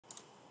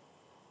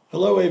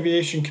Hello,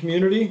 aviation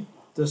community.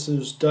 This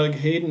is Doug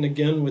Hayden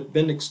again with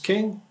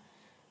BendixKing.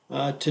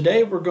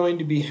 Today we're going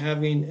to be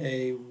having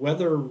a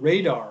weather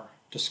radar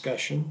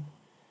discussion.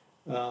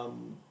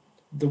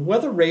 The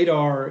weather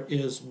radar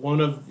is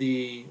one of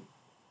the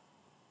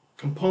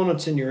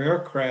components in your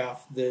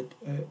aircraft that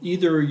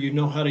either you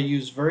know how to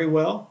use very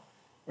well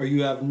or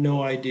you have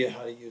no idea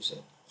how to use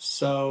it.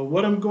 So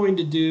what I'm going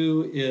to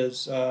do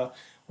is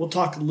we'll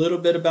talk a little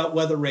bit about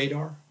weather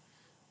radar.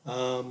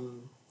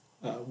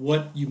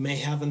 What you may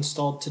have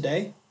installed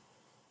today.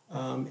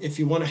 If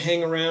you want to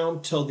hang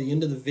around till the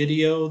end of the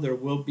video, there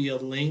will be a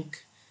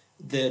link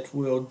that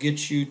will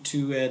get you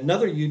to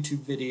another YouTube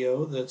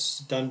video that's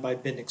done by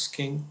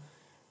BendixKing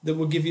that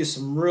will give you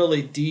some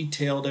really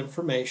detailed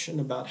information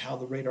about how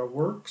the radar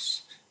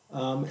works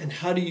and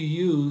how do you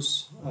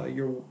use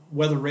your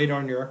weather radar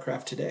in your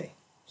aircraft today.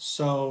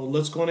 So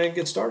let's go ahead and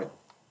get started.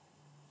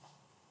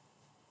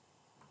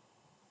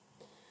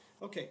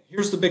 Okay,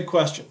 here's the big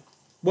question.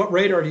 What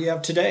radar do you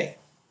have today?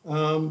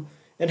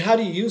 And how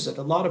do you use it?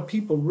 A lot of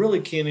people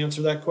really can't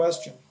answer that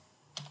question.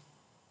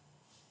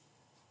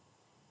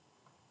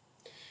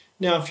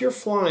 Now, if you're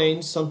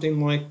flying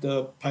something like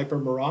the Piper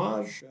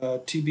Mirage,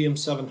 TBM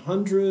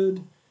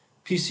 700,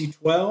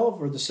 PC-12,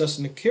 or the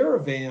Cessna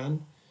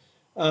Caravan,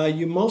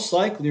 you most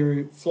likely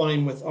are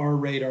flying with our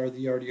radar,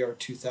 the RDR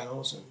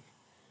 2000.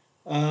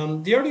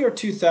 The RDR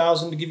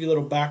 2000, to give you a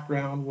little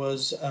background,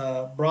 was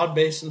broad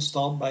base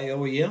installed by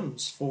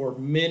OEMs for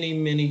many,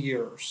 many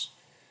years.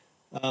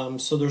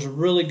 So there's a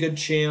really good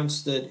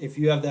chance that if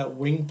you have that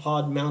wing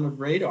pod mounted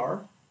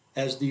radar,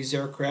 as these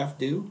aircraft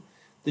do,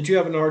 that you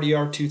have an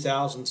RDR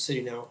 2000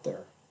 sitting out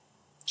there.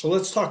 So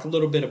let's talk a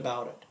little bit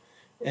about it.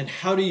 And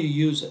how do you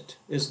use it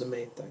is the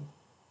main thing.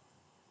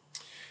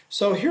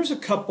 So here's a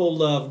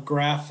couple of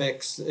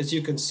graphics, as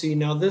you can see.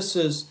 Now this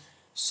is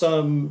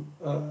some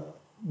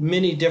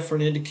many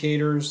different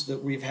indicators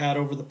that we've had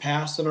over the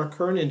past and our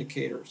current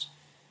indicators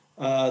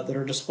that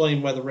are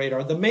displaying weather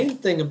radar. The main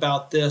thing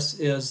about this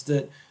is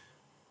that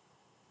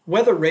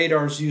weather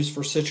radar is used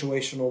for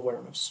situational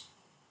awareness.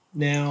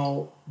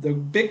 Now, the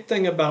big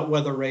thing about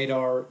weather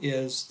radar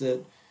is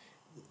that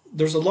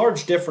there's a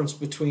large difference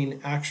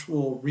between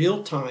actual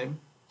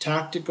real-time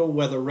tactical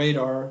weather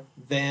radar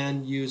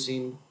than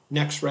using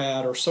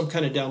NEXRAD or some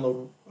kind of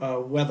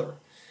download weather.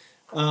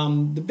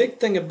 The big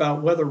thing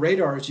about weather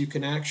radar is you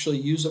can actually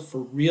use it for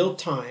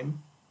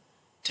real-time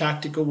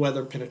tactical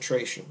weather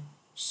penetration.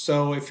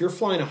 So if you're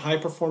flying a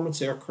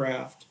high-performance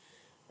aircraft,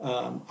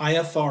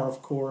 IFR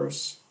of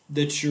course,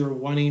 that you're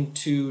wanting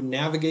to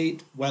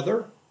navigate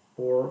weather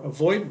or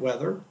avoid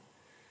weather,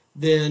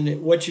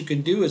 then what you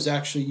can do is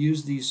actually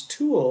use these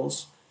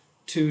tools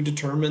to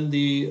determine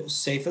the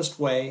safest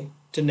way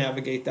to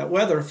navigate that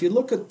weather. If you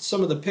look at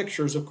some of the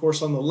pictures, of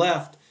course, on the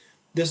left,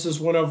 this is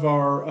one of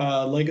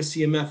our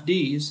legacy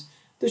MFDs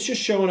that's just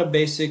showing a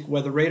basic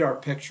weather radar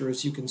picture,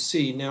 as you can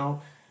see.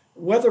 Now,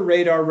 weather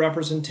radar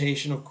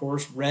representation, of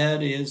course,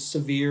 red is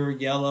severe,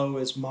 yellow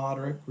is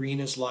moderate,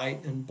 green is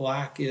light, and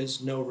black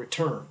is no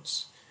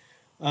returns.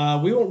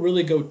 We won't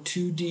really go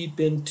too deep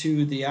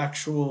into the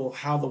actual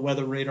how the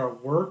weather radar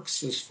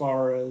works as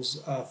far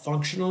as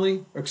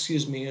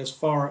as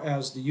far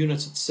as the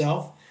units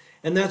itself.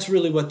 And that's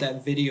really what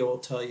that video will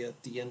tell you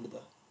at the end of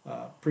the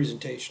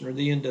presentation or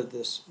the end of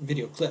this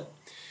video clip.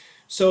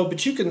 So,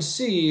 but you can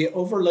see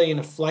overlaying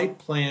a flight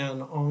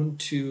plan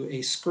onto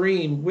a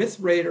screen with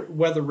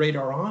weather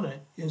radar on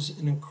it is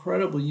an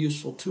incredibly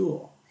useful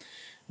tool.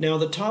 Now,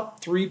 the top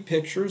three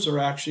pictures are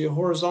actually a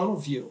horizontal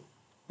view.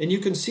 And you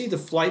can see the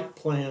flight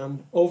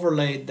plan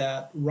overlaid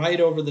that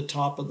right over the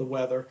top of the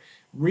weather,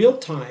 real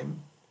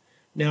time.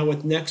 Now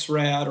with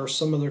NEXRAD or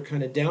some other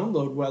kind of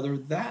download weather,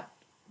 that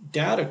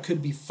data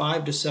could be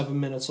 5 to 7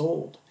 minutes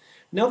old.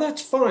 Now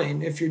that's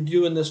fine if you're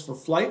doing this for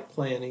flight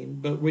planning,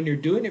 but when you're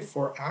doing it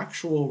for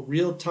actual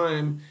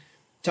real-time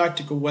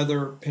tactical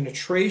weather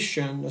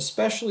penetration,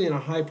 especially in a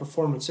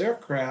high-performance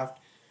aircraft,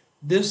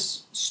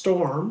 this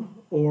storm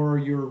or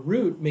your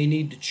route may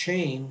need to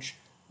change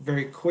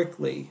very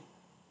quickly.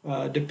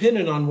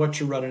 Depending on what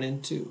you're running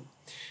into.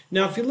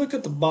 Now, if you look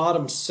at the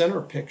bottom center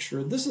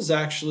picture, this is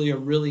actually a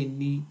really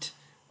neat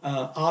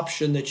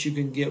option that you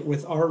can get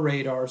with our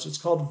radars. It's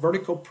called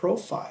vertical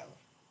profile.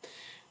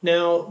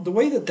 Now, the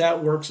way that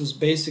that works is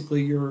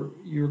basically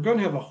you're going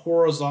to have a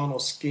horizontal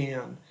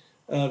scan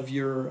of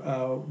your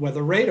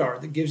weather radar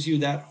that gives you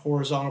that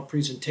horizontal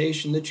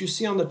presentation that you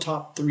see on the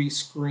top three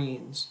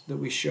screens that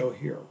we show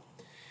here.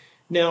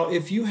 Now,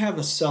 if you have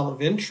a cell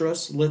of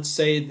interest, let's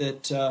say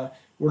that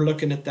we're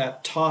looking at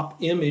that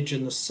top image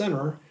in the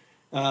center.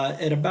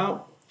 At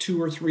about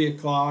 2 or 3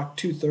 o'clock,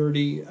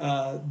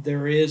 2:30,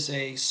 there is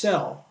a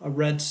cell, a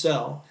red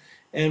cell,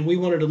 and we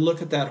wanted to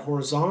look at that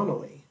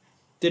horizontally.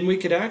 Then we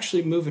could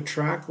actually move a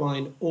track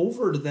line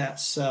over to that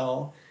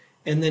cell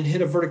and then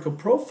hit a vertical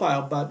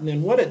profile button.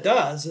 And what it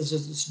does is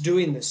as it's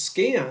doing the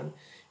scan,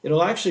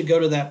 it'll actually go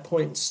to that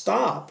point and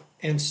stop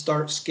and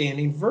start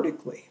scanning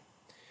vertically.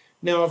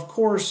 Now, of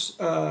course,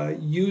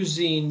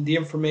 using the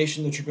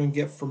information that you're going to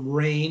get from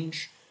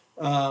range,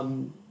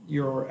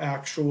 your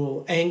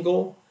actual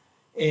angle,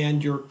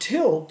 And your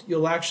tilt,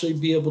 you'll actually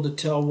be able to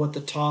tell what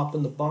the top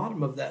and the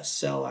bottom of that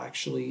cell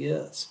actually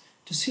is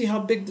to see how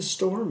big the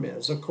storm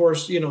is. Of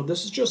course,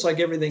 this is just like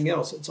everything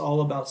else. It's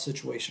all about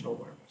situational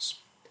awareness.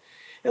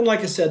 And like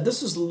I said,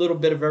 this is a little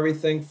bit of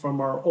everything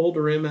from our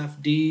older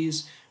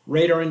MFDs,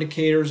 radar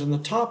indicators, and the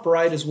top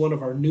right is one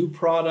of our new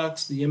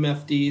products, the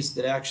MFDs,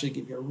 that actually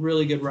give you a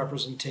really good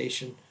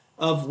representation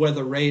of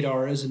weather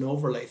radar as an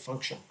overlay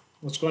function.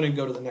 Let's go ahead and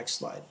go to the next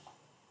slide.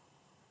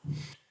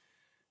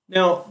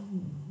 Now,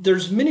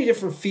 there's many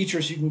different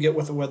features you can get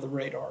with a weather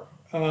radar.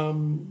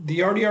 The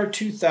RDR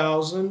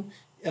 2000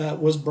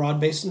 was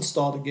broad-based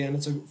installed again.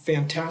 It's a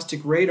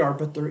fantastic radar,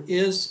 but there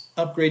is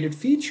upgraded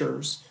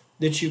features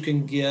that you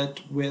can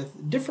get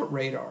with different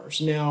radars.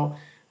 Now,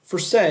 for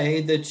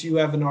say that you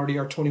have an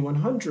RDR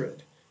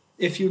 2100,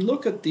 if you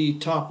look at the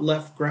top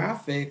left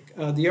graphic,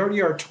 the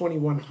RDR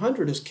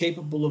 2100 is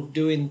capable of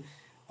doing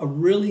a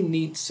really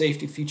neat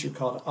safety feature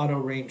called auto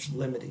range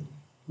limiting.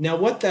 Now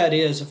what that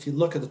is, if you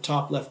look at the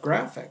top left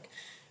graphic,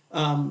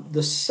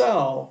 the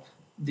cell,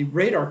 the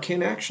radar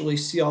can actually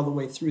see all the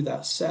way through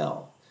that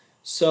cell.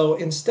 So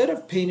instead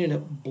of painting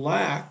it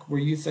black where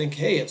you think,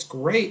 hey, it's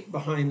great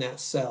behind that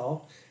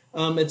cell,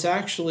 it's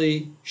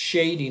actually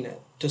shading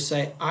it to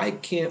say, I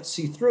can't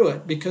see through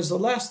it, because the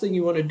last thing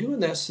you want to do in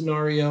that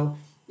scenario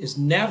is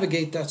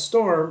navigate that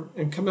storm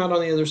and come out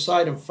on the other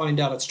side and find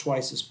out it's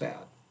twice as bad.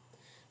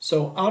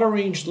 So auto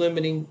range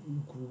limiting,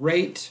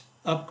 great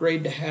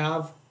upgrade to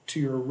have to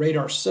your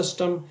radar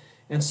system,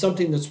 and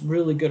something that's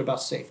really good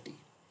about safety.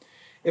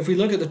 If we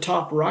look at the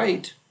top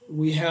right,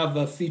 we have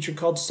a feature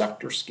called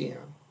sector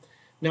scan.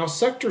 Now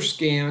sector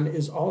scan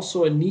is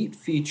also a neat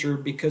feature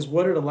because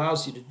what it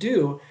allows you to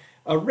do,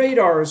 a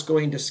radar is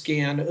going to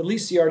scan at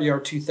least the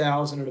RDR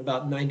 2000 at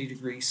about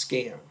 90-degree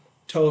scan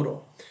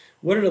total.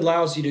 What it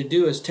allows you to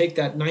do is take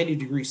that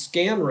 90-degree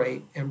scan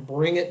rate and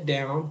bring it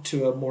down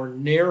to a more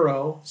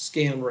narrow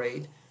scan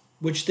rate,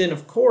 which then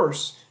of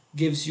course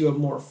gives you a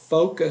more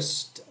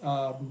focused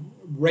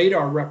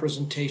radar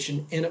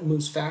representation, and it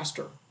moves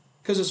faster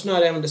because it's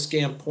not having to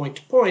scan point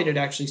to point. It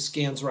actually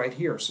scans right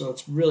here, so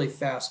it's really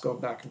fast going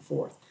back and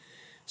forth.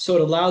 So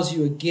it allows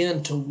you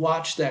again to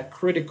watch that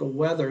critical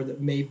weather that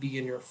may be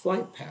in your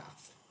flight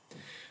path.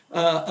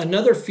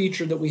 Another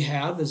feature that we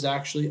have is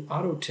actually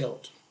auto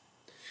tilt.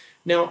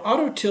 Now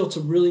auto tilt's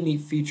a really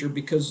neat feature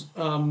because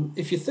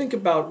if you think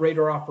about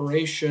radar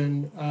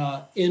operation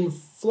in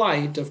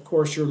flight, of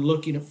course you're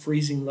looking at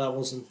freezing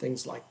levels and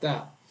things like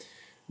that.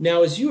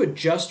 Now as you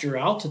adjust your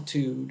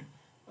altitude,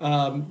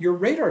 your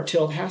radar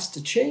tilt has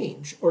to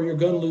change, or you're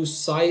going to lose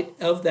sight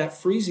of that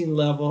freezing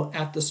level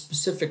at the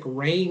specific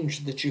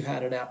range that you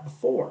had it at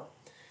before.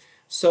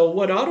 So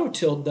what auto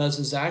tilt does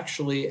is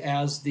actually,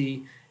 as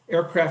the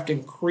aircraft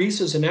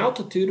increases in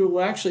altitude, it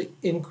will actually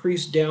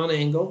increase down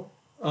angle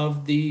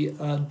of the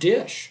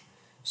dish.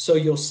 So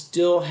you'll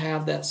still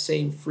have that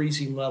same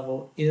freezing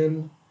level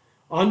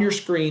on your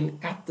screen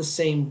at the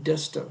same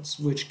distance,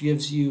 which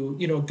gives you,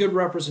 a good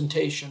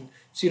representation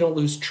so you don't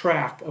lose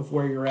track of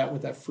where you're at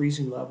with that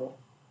freezing level.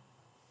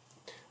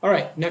 All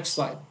right, next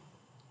slide.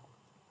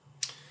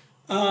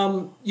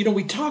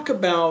 We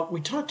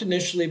talked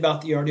initially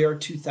about the RDR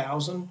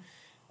 2000.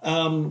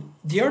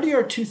 The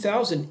RDR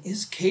 2000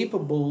 is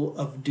capable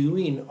of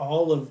doing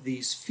all of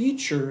these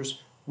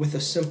features with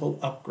a simple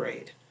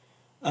upgrade.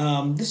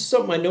 This is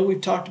something I know we've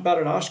talked about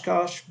at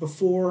Oshkosh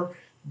before,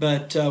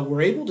 but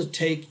we're able to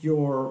take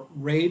your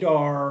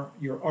radar,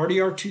 your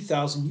RDR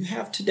 2000 you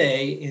have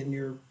today in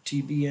your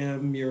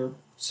TBM, your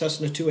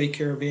Cessna 2A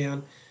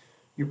Caravan,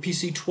 your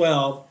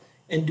PC-12,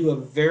 and do a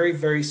very,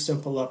 very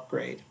simple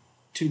upgrade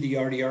to the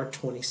RDR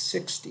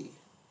 2060.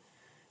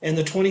 And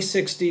the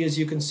 2060, as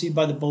you can see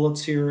by the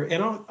bullets here,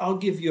 and I'll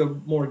give you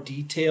a more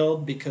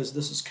detailed because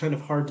this is kind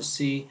of hard to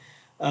see,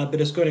 but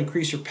it's going to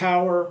increase your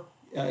power,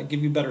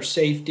 give you better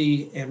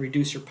safety, and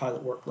reduce your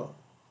pilot workload.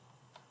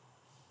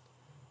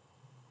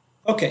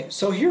 Okay,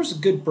 so here's a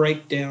good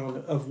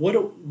breakdown of what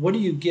do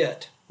you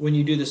get when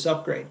you do this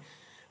upgrade.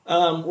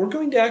 We're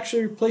going to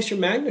actually replace your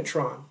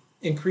magnetron,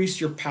 increase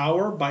your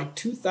power by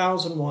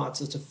 2,000 watts.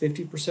 It's a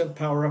 50%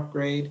 power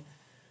upgrade.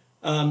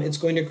 It's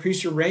going to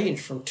increase your range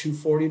from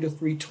 240 to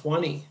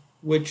 320,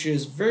 which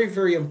is very,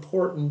 very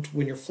important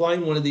when you're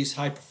flying one of these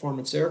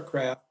high-performance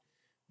aircraft,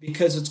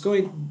 because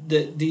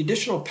the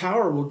additional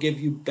power will give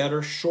you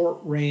better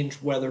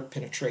short-range weather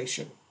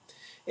penetration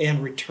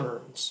and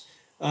returns.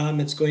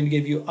 It's going to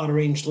give you auto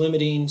range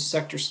limiting,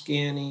 sector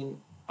scanning,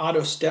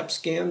 auto step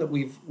scan that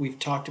we've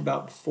talked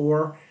about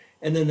before,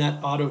 and then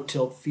that auto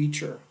tilt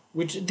feature,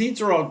 which these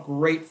are all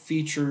great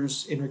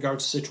features in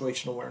regards to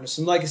situational awareness.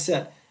 And like I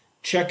said,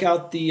 check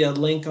out the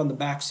link on the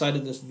back side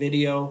of this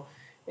video,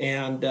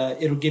 and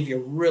it'll give you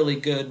a really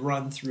good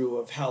run through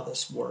of how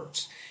this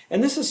works.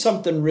 And this is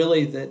something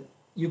really that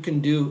you can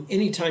do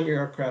anytime your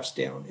aircraft's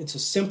down. It's a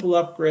simple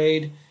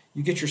upgrade.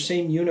 You get your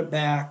same unit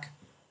back.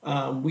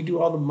 We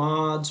do all the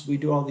mods, we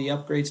do all the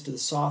upgrades to the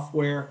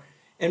software,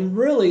 and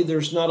really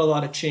there's not a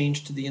lot of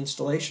change to the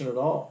installation at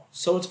all.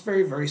 So it's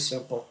very, very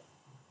simple.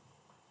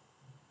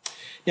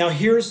 Now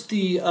here's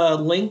the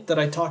link that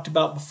I talked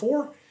about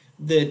before.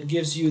 that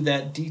gives you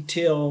that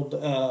detailed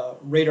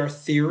radar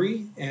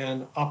theory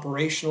and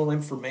operational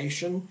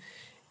information.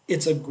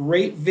 It's a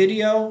great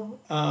video.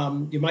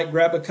 You might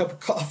grab a cup of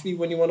coffee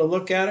when you want to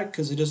look at it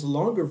because it is a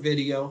longer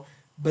video,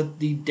 but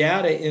the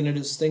data in it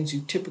is things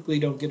you typically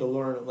don't get to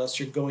learn unless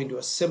you're going to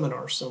a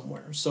seminar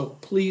somewhere. So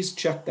please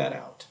check that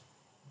out.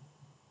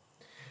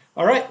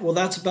 All right, well,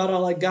 that's about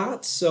all I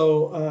got.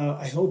 So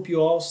I hope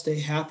you all stay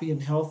happy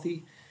and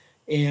healthy.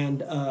 And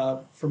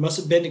from us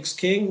at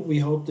BendixKing, we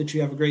hope that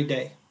you have a great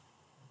day.